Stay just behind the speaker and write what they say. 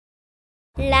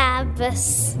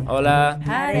Labs. Hola.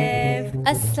 Harif.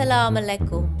 Assalamu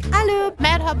alaikum. Alo.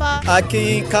 Merhaba.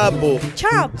 Aki Kabo.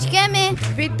 Ciao. Chikeme.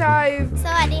 Vitai.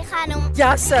 Sawadi Khanum.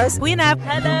 Yassas. Winab.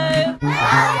 Hello.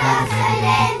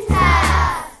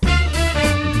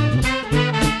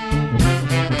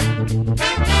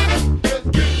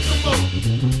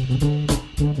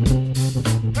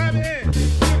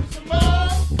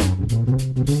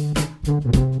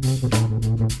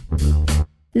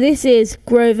 This is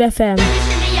Grove FM.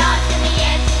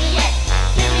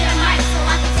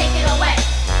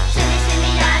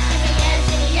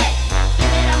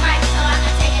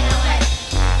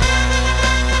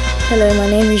 Hello, my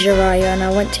name is Uriah and I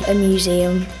went to a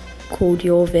museum called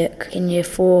Jorvik in year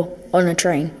 4 on a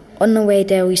train. On the way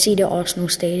there we see the Arsenal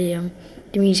stadium.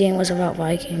 The museum was about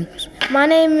Vikings. My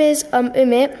name is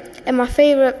Umit and my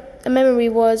favourite memory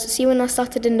was when I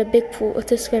started in the big pool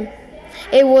to swim.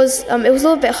 It was a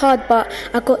little bit hard, but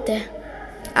I got there.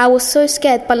 I was so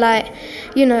scared, but I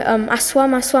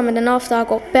swam, and then after I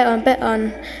got better and better,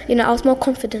 and I was more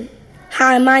confident.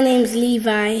 Hi, my name's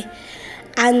Levi,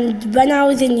 and when I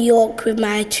was in New York with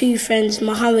my two friends,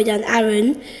 Mohammed and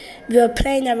Aaron, we were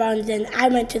playing around, and I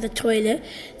went to the toilet.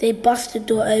 They busted the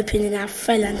door open, and I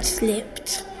fell and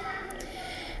slipped.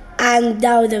 And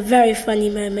that was a very funny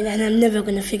moment, and I'm never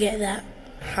going to forget that.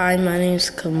 Hi, my name's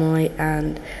Kamoy,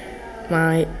 and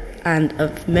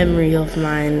a memory of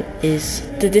mine is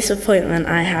the disappointment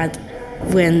I had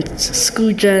when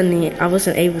I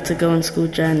wasn't able to go on school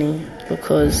journey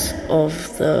because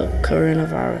of the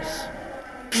coronavirus.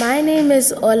 My name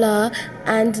is Ola,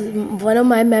 and one of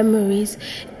my memories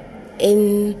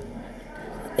in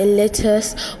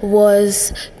Lyndhurst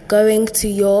was going to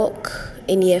York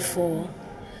in year 4.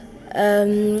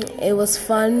 It was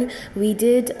fun. We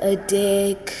did a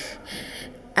dig,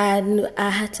 and I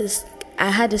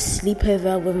had a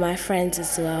sleepover with my friends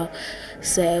as well,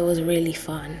 so it was really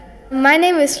fun. My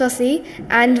name is Flossie,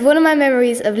 and one of my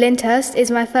memories of Lyndhurst is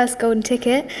my first golden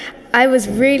ticket. I was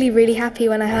really, really happy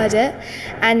when I heard it,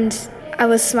 and I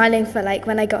was smiling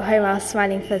when I got home, I was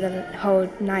smiling for the whole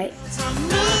night.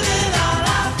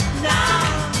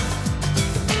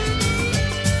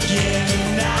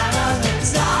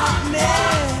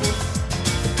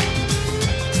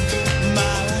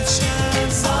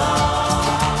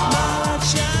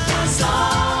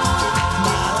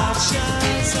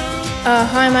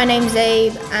 Hi, my name's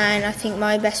Abe, and I think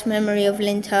my best memory of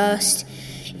Lyndhurst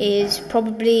is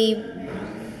probably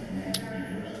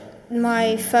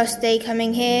my first day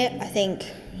coming here. I think,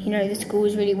 the school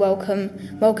was really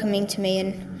welcoming to me,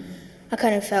 and I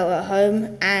kind of felt at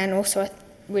home, and also I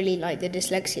really liked the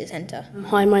Dyslexia Centre.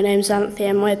 Hi, my name's Anthea,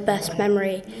 and my best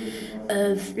memory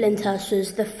of Lyndhurst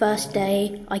was the first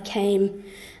day I came,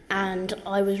 and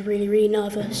I was really, really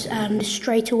nervous, and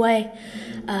straight away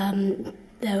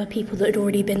there were people that had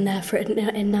already been there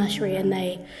in nursery, and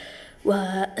they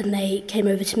came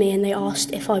over to me and they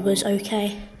asked if I was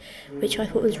okay, which I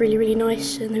thought was really, really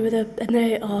nice. And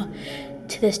they are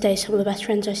to this day some of the best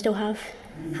friends I still have.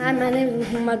 Hi, my name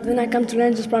is Muhammad. When I come to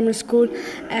Rangers Primary School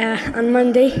on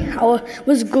Monday, it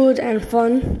was good and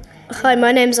fun. Hi,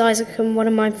 my name's Isaac, and one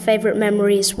of my favourite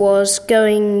memories was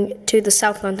going to the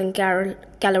South London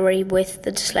Gallery with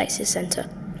the Dyslexia Centre.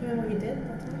 Do you remember what you did?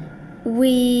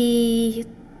 We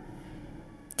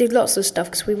did lots of stuff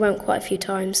because we went quite a few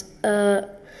times.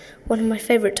 One of my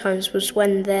favourite times was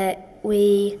when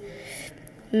we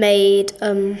made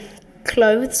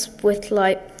clothes with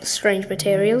strange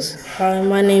materials. Hi,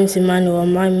 my name's Emmanuel.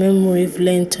 My memory of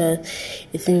Lyndhurst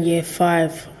is in year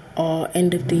 5, our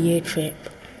end of the year trip.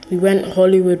 We went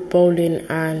Hollywood bowling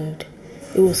and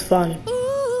it was fun.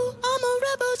 Ooh, I'm a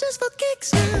rebel just for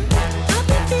kicks now. I've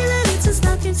been feeling it since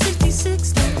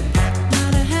 1966 now.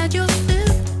 Might have had your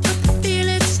fill, I can feel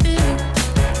it still.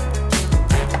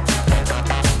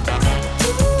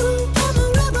 Ooh, I'm a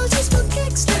rebel just for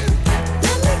kicks now.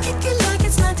 Let me kick it like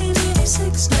it's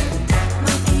 1986 now.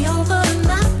 Might be over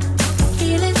now, I can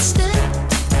feel it still.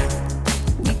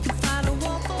 We could fight a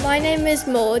war for. My name is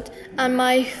Maud, and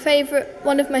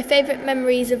one of my favourite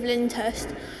memories of Lyndhurst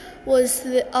was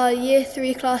our Year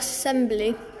 3 class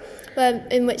assembly,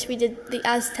 in which we did the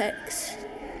Aztecs.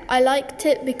 I liked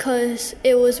it because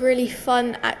it was really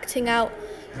fun acting out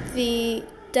the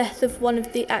death of one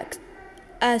of the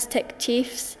Aztec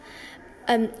chiefs,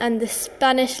 and the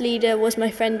Spanish leader was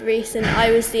my friend Reese, and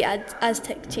I was the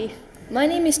Aztec chief. My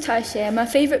name is Taisha, and my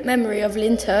favourite memory of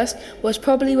Lyndhurst was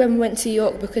probably when we went to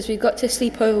York because we got to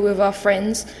sleep over with our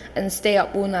friends and stay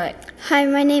up all night. Hi,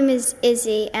 my name is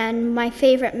Izzy, and my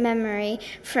favourite memory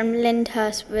from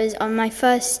Lyndhurst was on my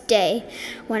first day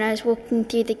when I was walking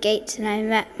through the gates and I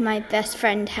met my best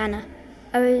friend Hannah.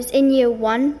 I was in year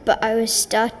 1, but I was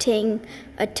starting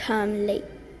a term late.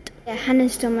 Yeah,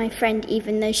 Hannah's still my friend,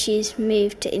 even though she's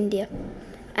moved to India.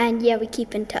 And yeah, we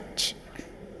keep in touch.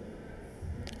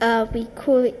 We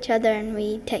call each other and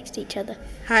we text each other.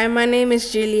 Hi, my name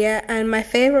is Julia, and my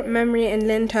favourite memory in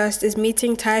Lyndhurst is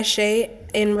meeting Tai Shay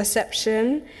in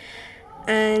reception.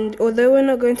 And although we're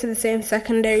not going to the same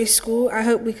secondary school, I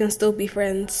hope we can still be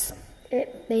friends.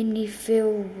 It made me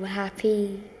feel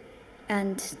happy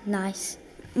and nice.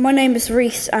 My name is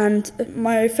Reese, and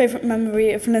my favourite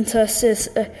memory of Lyndhurst is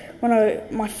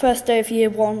my first day of year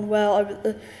 1, where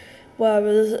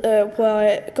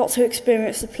I got to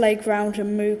experience the playground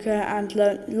in Muga and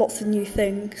learnt lots of new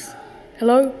things.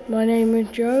 Hello, my name is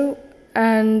Joe,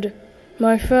 and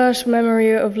my first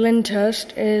memory of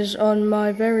Lyndhurst is on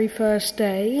my very first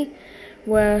day,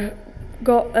 where I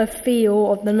got a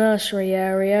feel of the nursery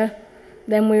area.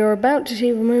 Then we were about to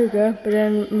see Ramuga, but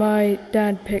then my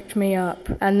dad picked me up,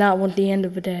 and that was the end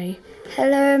of the day.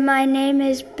 Hello, my name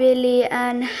is Billy,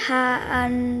 and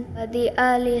the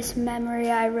earliest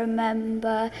memory I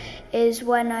remember is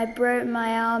when I broke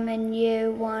my arm in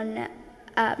year 1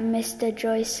 at Mr.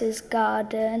 Joyce's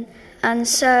garden. And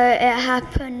so it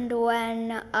happened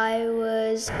when I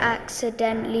was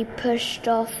accidentally pushed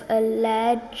off a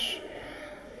ledge,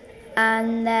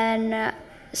 and then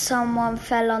someone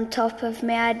fell on top of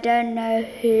me. I don't know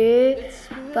who,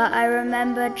 but I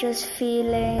remember just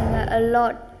feeling a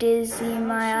lot dizzy.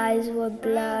 My eyes were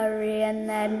blurry, and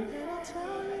then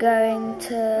going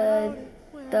to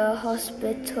the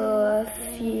hospital a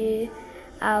few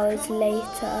hours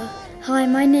later. Hi,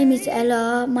 my name is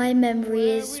Ella. My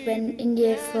memory is when in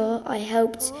year 4 I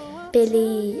helped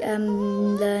Billy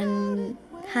learn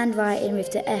handwriting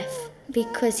with the F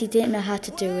because he didn't know how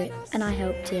to do it, and I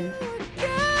helped him.